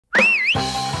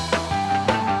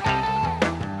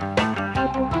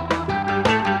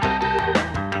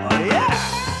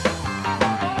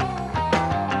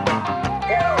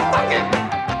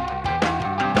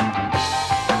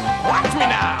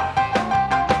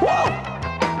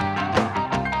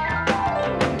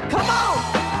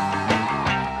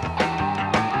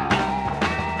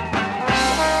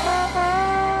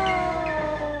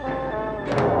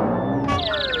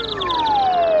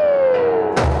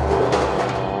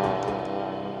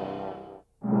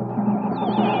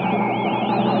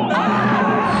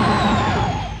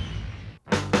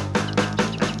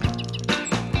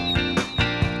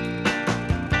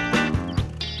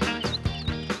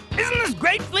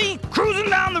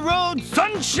the road,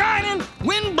 sun shining,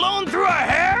 wind blowing through our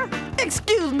hair.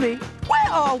 Excuse me,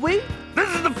 where are we? This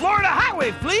is the Florida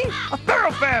Highway, Flea, a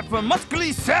thoroughfare for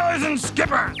muscly sailors and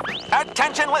skippers.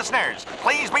 Attention listeners,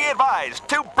 please be advised,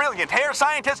 2 brilliant hair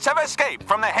scientists have escaped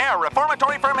from the hair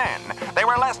reformatory for men. They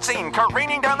were last seen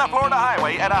careening down the Florida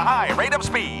Highway at a high rate of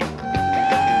speed. They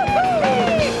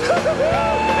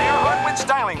are armed with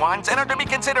styling wands and are to be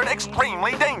considered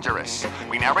extremely dangerous.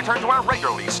 We now return to our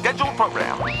regularly scheduled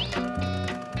program.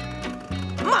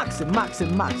 Moxy,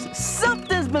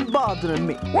 something's been bothering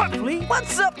me. What, Flea?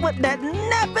 What's up with that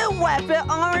nappy-wappy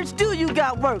orange stew you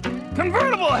got working?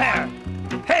 Convertible hair.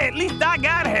 Hey, at least I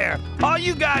got hair. All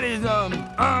you got is,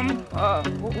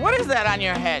 what is that on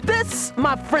your head? This,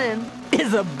 my friend,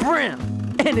 is a brim,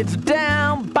 and it's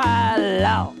down by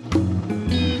law.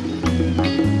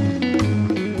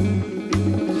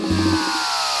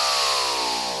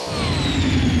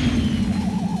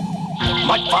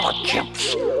 My fellow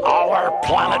chimps, our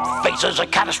planet faces a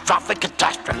catastrophic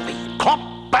catastrophe.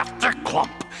 Clump after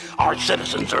clump, our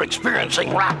citizens are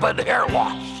experiencing rapid hair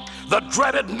loss. The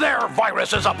dreaded Nair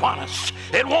virus is upon us.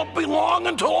 It won't be long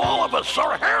until all of us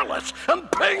are hairless and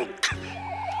pink.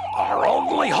 Our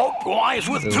only hope lies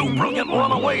with 2 brilliant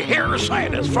runaway hair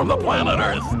scientists from the planet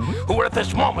Earth, who are at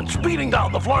this moment speeding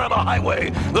down the Florida Highway,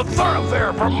 the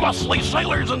thoroughfare for muscly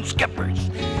sailors and skippers.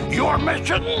 Your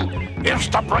mission is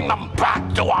to bring them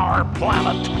back to our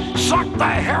planet, suck the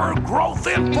hair growth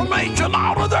information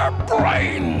out of their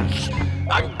brains,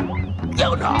 and,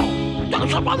 you know, do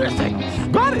some other things.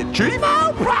 Got it, Chief.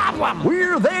 No problem.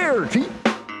 We're there, Chief.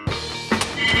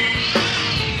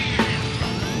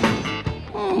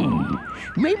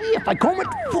 Maybe if I comb it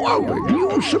forward,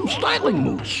 use some styling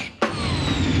mousse.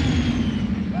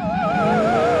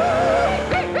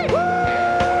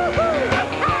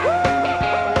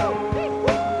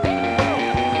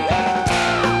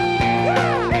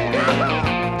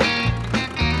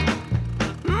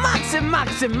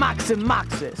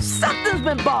 Moxy, something's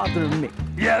been bothering me.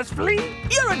 Yes, Flea?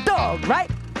 You're a dog, right?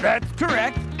 That's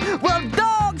correct. Well,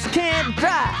 dogs can't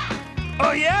drive.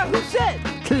 Oh, yeah? Who said?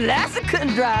 Classic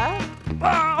couldn't drive.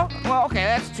 Oh, well, okay,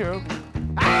 that's true.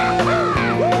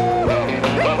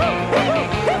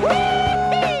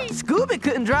 Scooby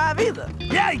couldn't drive either.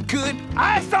 Yeah, he could.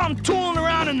 I saw him tooling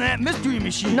around in that mystery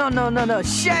machine. No.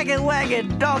 Shaggy Waggy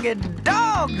Doggy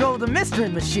Dog drove the mystery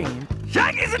machine.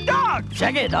 Shaggy's a dog.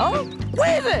 Shaggy a dog?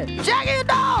 Where is it? Shaggy a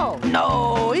dog?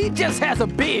 No, he just has a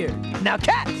beard. Now,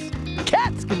 cats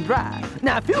can drive.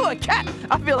 Now, if you were a cat,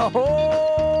 I feel a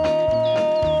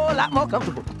whole lot more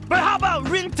comfortable. But how about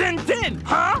Rin Tin Tin,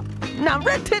 huh? Now,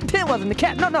 Rin Tin Tin wasn't a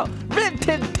cat. No. Rin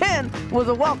Tin Tin was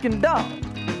a walking dog.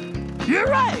 You're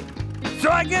right. So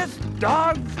I guess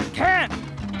dogs can't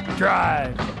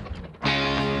drive.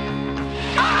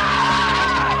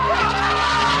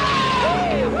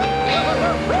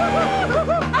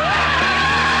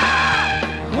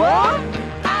 What?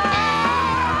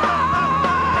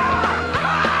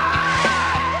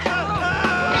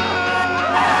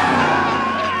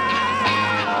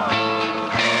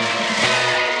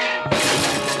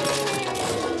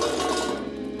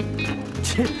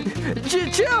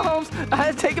 Chill, Holmes.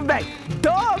 I take it back.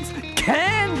 Dogs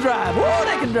can drive. Oh,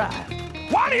 they can drive.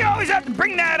 Why do you always have to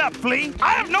bring that up, Flea?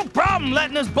 I have no problem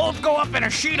letting us both go up in a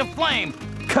sheet of flame.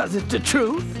 'Cause it's the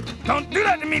truth. Don't do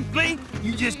that to me, Flea.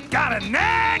 You just gotta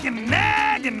nag and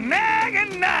nag and nag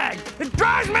and nag. It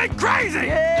drives me crazy.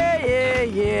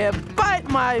 Yeah. Bite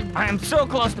my... I am so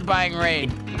close to buying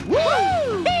Raid. Woo!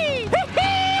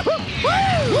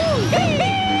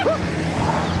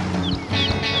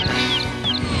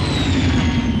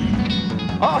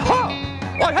 Aha!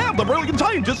 I have the brilliant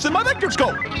scientists in my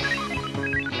vectorscope.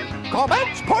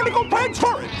 Commence particle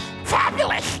transference.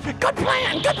 Fabulous! Good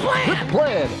plan! Good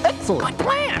plan. Excellent. Good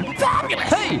plan! Fabulous!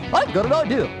 Hey, I've got an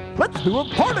idea. Let's do a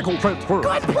particle transfer.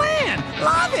 Good plan!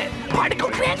 Love it!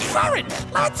 Particle transference!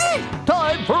 That's it!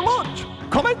 Time for lunch.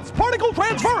 Commence particle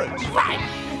transference. Right!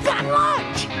 Then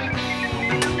lunch!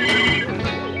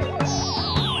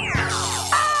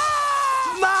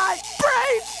 My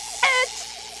brain!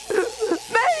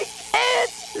 Make it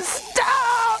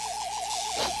stop!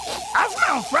 I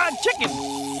smell fried chicken.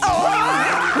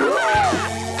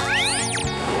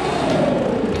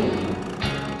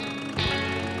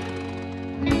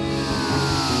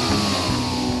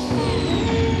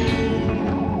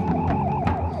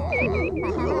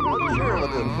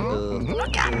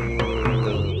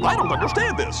 I don't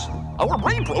understand this. Our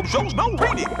brain probe shows no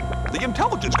reading. The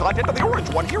intelligence content of the orange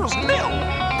one here is nil.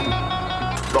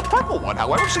 The purple one,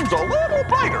 however, seems a little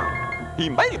brighter. He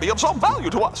may be of some value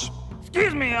to us.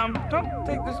 Excuse me, don't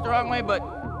take this the wrong way, but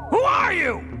who are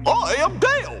you? I am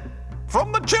Dale.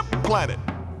 from the chimp planet.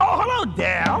 Oh, hello,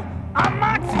 Dal. I'm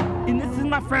Moxy, and this is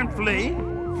my friend Flea.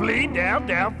 Flea,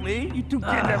 Dal, Flea. You two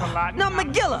kids have a lot. Now,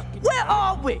 McGilla, where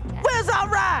are we? Where's our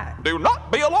ride? Do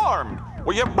not be alarmed.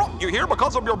 We have brought you here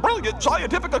because of your brilliant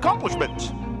scientific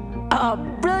accomplishments.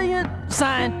 Brilliant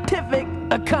scientific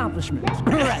accomplishments.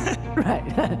 Right.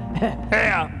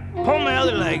 Hey, pull my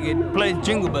other leg. It plays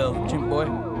Jingle Bells, chimp boy.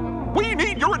 We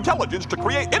need your intelligence to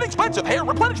create inexpensive hair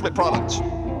replenishment products.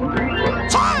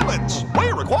 Silence!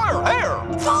 We require hair!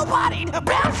 Full-bodied,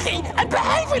 bouncy, and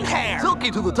behaving hair. Silky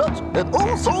to the touch and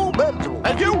oh so manageable.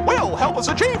 And you will help us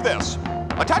achieve this.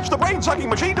 Attach the brain-sucking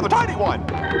machine to the tiny one.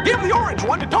 Give the orange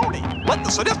one to Tony. Let the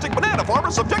sadistic banana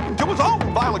farmer subject him to his own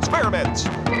vile experiments.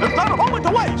 There's not a moment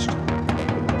to waste.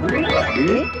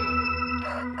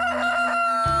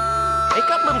 Wake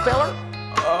up, little feller.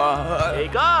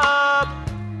 Wake up!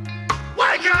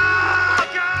 Wake up!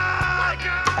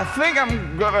 I think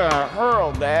I'm gonna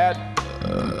hurl, Dad.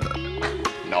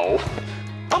 No,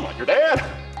 I'm not your dad.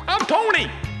 I'm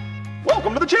Tony.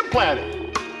 Welcome to the Chimp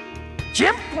Planet.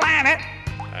 Chimp Planet?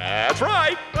 That's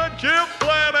right, the Chimp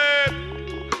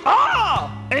Planet.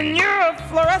 Oh, and you're a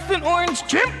fluorescent orange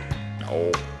chimp?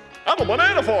 No, I'm a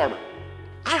banana farmer.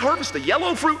 I harvest the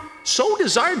yellow fruit so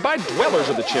desired by dwellers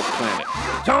of the Chimp Planet.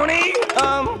 Tony,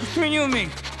 between you and me,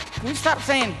 can you stop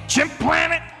saying Chimp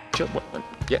Planet?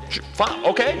 Yeah, sure, fine,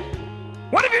 okay.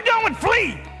 What have you done with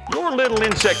Flea? Your little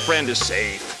insect friend is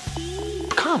safe.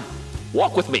 Come,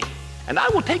 walk with me, and I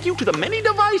will take you to the many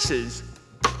devices.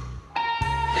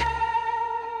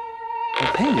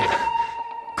 Companion.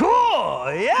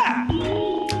 Cool, yeah.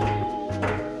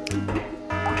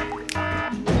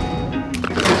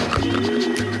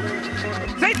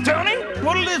 Say, Tony,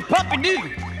 what'll this puppy do?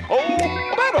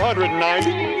 Oh, about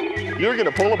 190. You're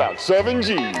gonna pull about 7 Gs,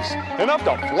 enough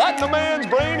to flatten a man's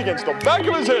brain against the back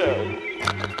of his head.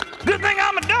 Good thing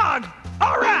I'm a dog.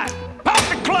 All right, pop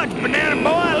the clutch, banana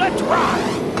boy, let's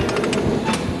ride.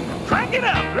 Crank it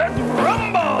up, let's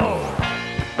rumble.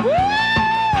 Woo!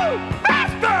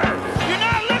 Faster! You're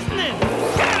not listening.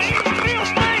 Gotta hear the real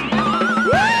thing.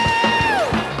 Woo!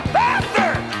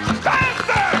 Faster!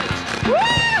 Faster! Woo!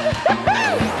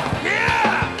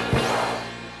 Yeah!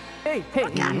 Hey,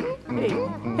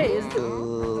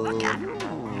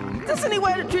 is this any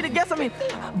way to treat a guest? I mean,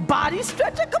 body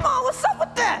stretcher? Come on, what's up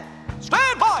with that?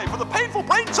 Stand by for the painful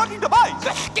brain-sucking device.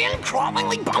 The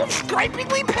skin-crawlingly,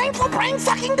 bone-scrapingly painful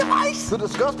brain-sucking device? The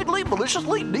disgustingly,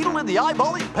 maliciously, needle in the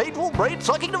eyeballing, painful,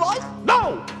 brain-sucking device?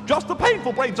 No, just the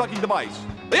painful brain-sucking device.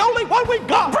 The only one we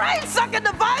got. Brain-sucking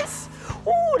device?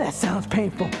 Ooh, that sounds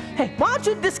painful. Hey, why don't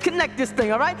you disconnect this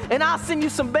thing, all right? And I'll send you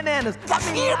some bananas. The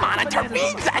fear monitor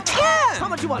means a 10. How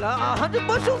much you want? 100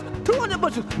 bushels? 200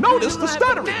 bushels? Notice the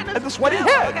stuttering Bananas? and the sweaty Yeah,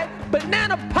 head. okay.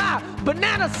 Banana pie,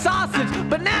 banana sausage,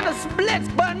 banana splits,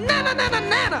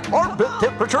 banana. Armpit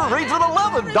temperature reads at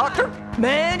 11, doctor.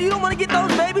 Man, you don't want to get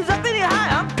those babies up any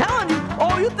higher. I'm telling you.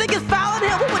 Oh, you think it's foul in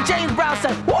here? What would James Brown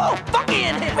say? Whoa, funky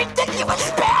in here. Ridiculous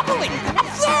babbling.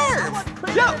 Observe.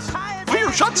 Yes,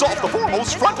 fear shuts off the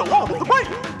foremost frontal lobe of the brain,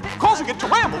 causing it to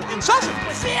ramble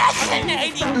incessantly.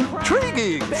 Fascinating.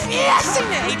 Intriguing.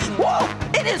 Fascinating. Whoa,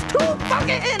 it is too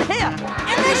funky in here.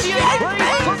 Initiate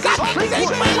brain-sucking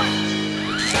sequence.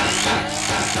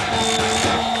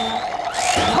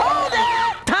 Hold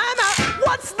it! Time out!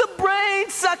 What's the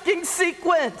brain-sucking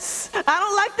sequence? I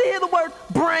don't like to hear the word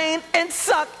brain and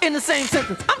suck in the same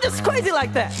sentence. I'm just crazy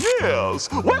like that. Yes,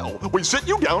 well, we sit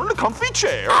you down in a comfy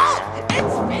chair. Oh,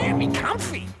 it's very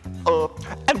comfy.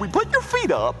 And we put your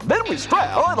feet up, then we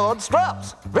strap On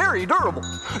straps. Very durable.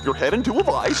 your head into a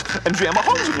vise and jam a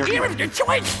hose in your Beer ear. of your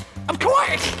choice, of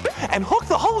course. And hook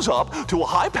the hose up to a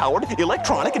high-powered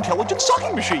electronic intelligent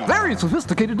sucking machine. Very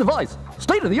sophisticated device.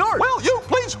 State of the art. Will you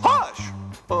please hush?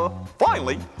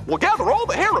 Finally, we'll gather all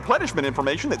the hair replenishment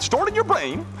information that's stored in your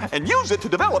brain and use it to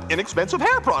develop inexpensive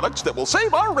hair products that will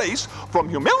save our race from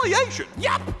humiliation.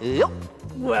 Yup. Yep.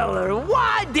 Well,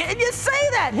 why didn't you say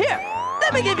that? Here,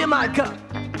 let me give you my cup.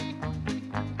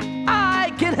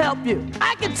 I can help you.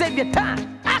 I can save you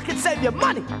time. I can save you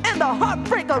money. And the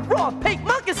heartbreak of raw pink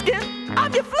monkey skin,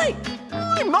 I'm your Flea.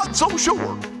 I'm not so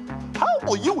sure. How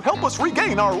will you help us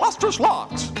regain our lustrous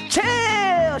locks?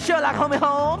 Chill, Sherlock Homie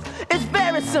Holmes. It's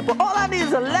very simple. All I need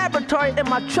is a laboratory and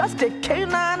my trusted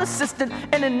canine assistant,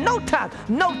 and in no time,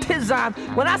 no tizime.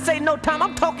 When I say no time,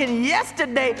 I'm talking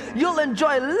yesterday. You'll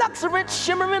enjoy luxuriant,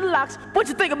 shimmering locks. What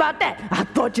you think about that? I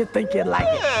thought you'd think you'd like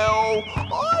it. Well,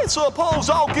 I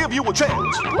suppose I'll give you a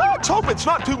chance. Let's hope it's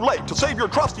not too late to save your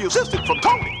trusty assistant from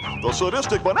Tony, the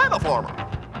sadistic banana farmer.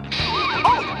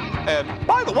 Oh, and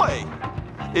by the way,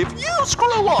 if you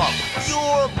screw up,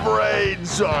 your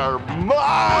brains are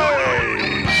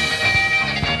mine!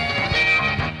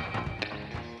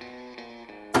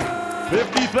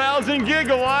 50,000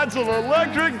 gigawatts of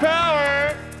electric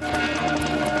power.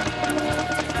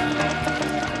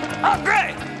 Oh,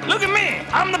 great! Look at me!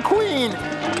 I'm the queen!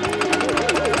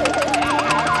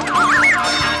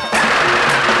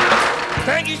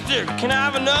 Thank you, sir. Can I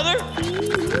have another?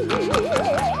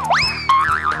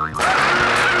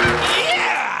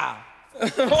 Yeah!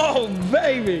 Oh,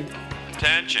 baby!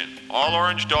 Attention. All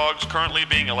orange dogs currently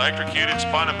being electrocuted,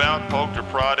 spun about, poked, or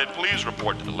prodded, please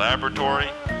report to the laboratory.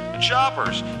 And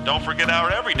shoppers, don't forget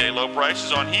our everyday low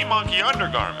prices on He-Monkey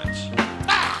undergarments.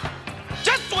 Ah!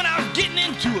 Just when I was getting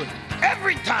into it.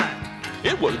 Every time.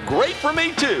 It was great for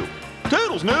me, too.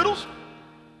 Toodles, noodles.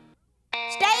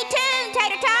 Stay tuned,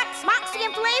 Tater Tots. Moxy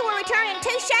and Flea will return in 2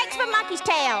 shakes of a monkey's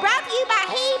tail. Brought to you by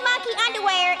He-Monkey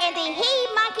Underwear and the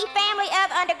He-Monkey family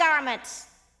of undergarments.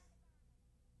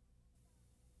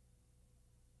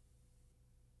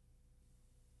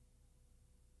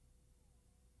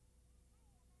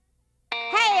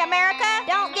 Hey, America,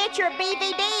 don't get your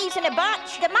BVDs in a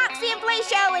bunch. The Moxy and Flea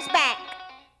show is back.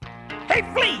 Hey,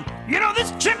 Flea, you know,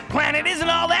 this chimp planet isn't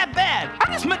all that bad.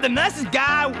 I just met the nicest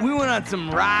guy. We went on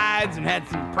some rides and had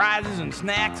some prizes and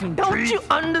snacks and Don't treats. you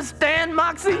understand,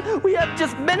 Moxy? We have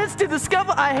just minutes to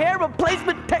discover a hair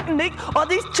replacement technique, or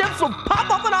these chips will pop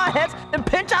up in our heads and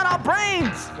pinch out our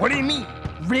brains. What do you mean?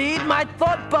 Read my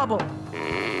thought bubble.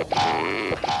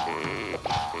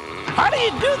 How do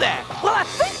you do that? Well, I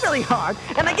think really hard,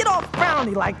 and I get all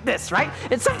frowny like this, right?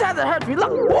 And sometimes it hurts me.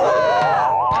 Look. Whoa!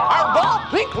 Our bald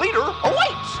pink leader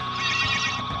awaits.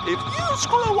 If you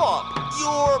screw up,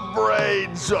 your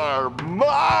brains are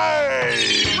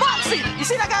mine. Moxy, you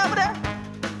see that guy over there?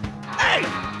 Hey!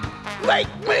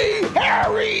 Make me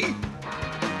Harry!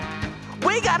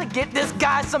 We gotta get this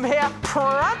guy some hair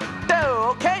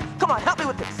pronto, okay? Come on, help me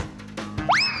with this.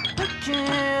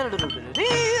 Okay, a little bit of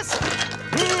this.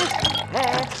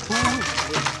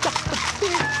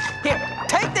 Here,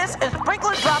 take this and sprinkle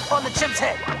a drop on the chimp's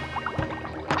head.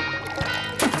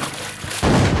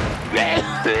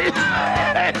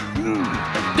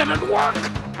 Did it work?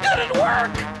 Did it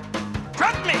work?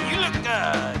 Trust me, you look,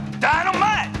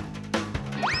 dynamite.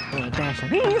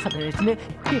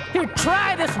 Here,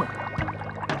 try this one.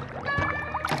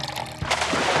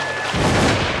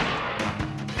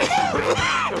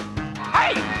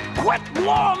 Hey! Quit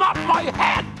blowing up my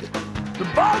head! The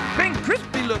bald pink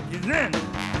crispy look is in.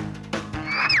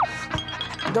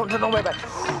 Don't worry about it.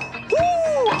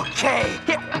 Woo, okay.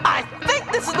 Here, I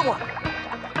think this is the one.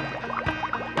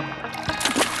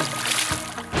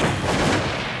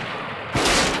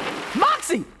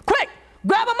 Moxy, quick,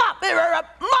 grab a mop.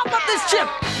 Mop up this chip.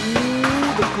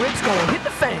 Ooh, the grit's gonna hit the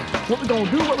fan. What we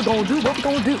gonna do, what we gonna do, what we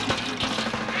gonna do?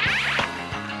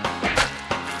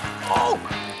 Oh!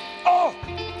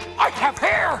 I have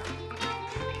hair!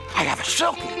 I have a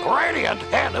silky, radiant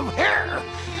head of hair.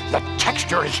 The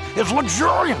texture is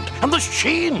luxuriant, and the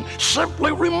sheen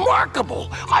simply remarkable.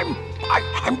 I'm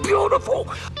beautiful.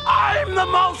 I'm the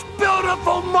most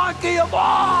beautiful monkey of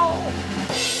all.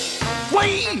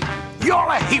 Flea, you're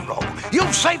a hero.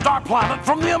 You've saved our planet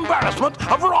from the embarrassment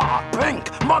of raw pink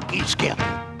monkey skin.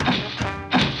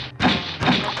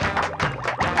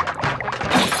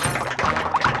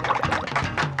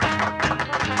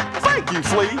 Thank you,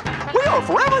 Flea. We are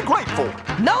forever grateful.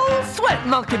 No sweat,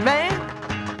 monkey man.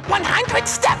 100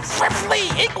 steps for Flea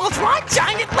equals 1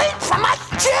 giant leap for my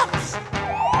chips.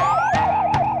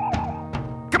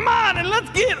 Come on, and let's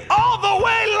get all the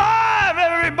way live,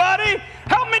 everybody.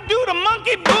 Help me do the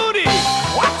monkey booty.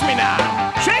 Watch me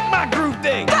now. Shake my groove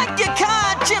thing. Thank you,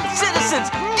 kind chimp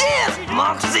citizens. Yes,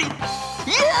 Moxy.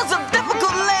 Years of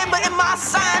difficult labor in my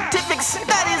scientific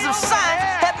studies of science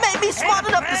have made me smart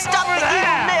enough to stop the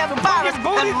evil virus.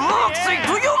 And Moxy,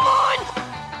 do you mind?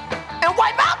 And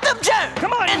wipe out them germs.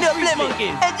 Come on, in you the street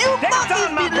oblivion. monkeys. And you Next monkeys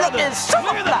time, my be brother, looking super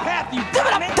clear the fly. path, you Give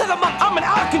it up dummy. to the monkey. I'm an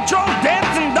out-of-control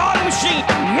dancing dog machine.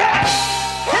 Yes!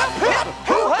 Hip, hip,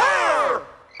 hoo-ha!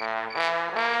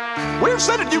 We're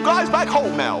sending you guys back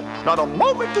home now. Not a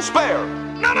moment to spare.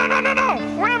 No.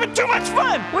 We're having too much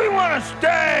fun. We want to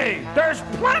stay. There's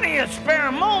plenty of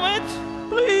spare moments.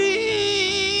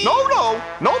 Please. No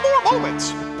more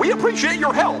moments. We appreciate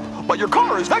your help, but your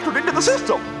car is vectored into the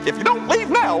system. If you don't leave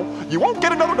now, you won't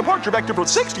get another departure vector for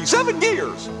 67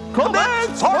 years.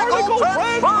 Commence particle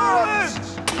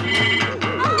transference!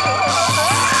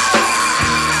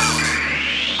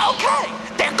 Okay,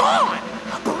 they're gone.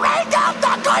 Bring out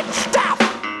the good stuff.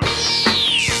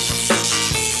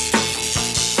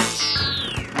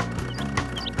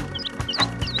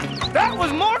 That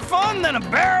was more fun than a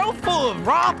barrel full of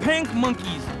raw pink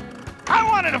monkeys. I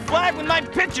wanted a flag with my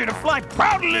picture to fly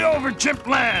proudly over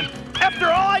Chimpland. After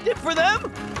all I did for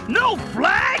them, No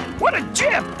flag? What a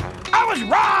jip! I was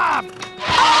robbed!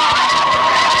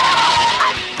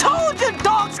 I told you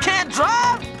dogs can't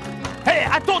drive! Hey,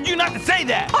 I told you not to say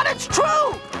that! But it's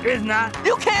true! It's not.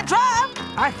 You can't drive!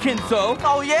 I can so.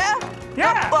 Oh, yeah?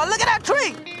 Yeah. Well, look at that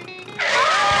tree!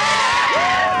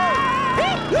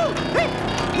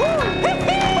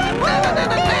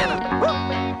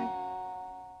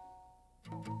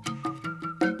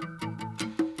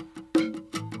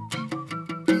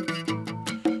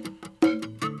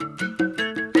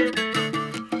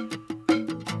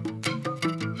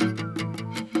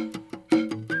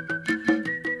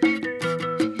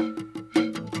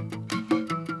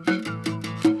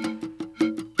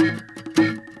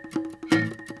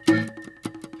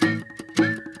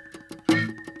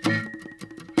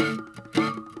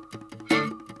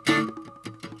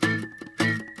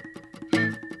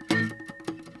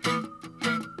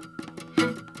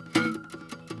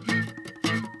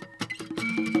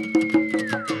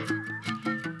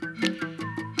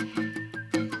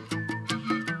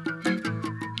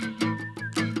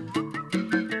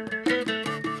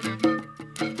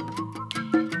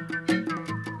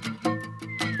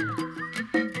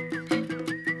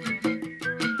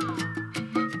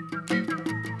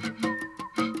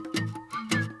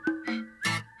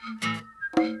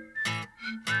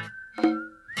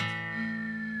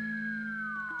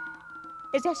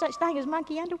 Is there such thing as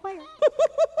monkey underwear?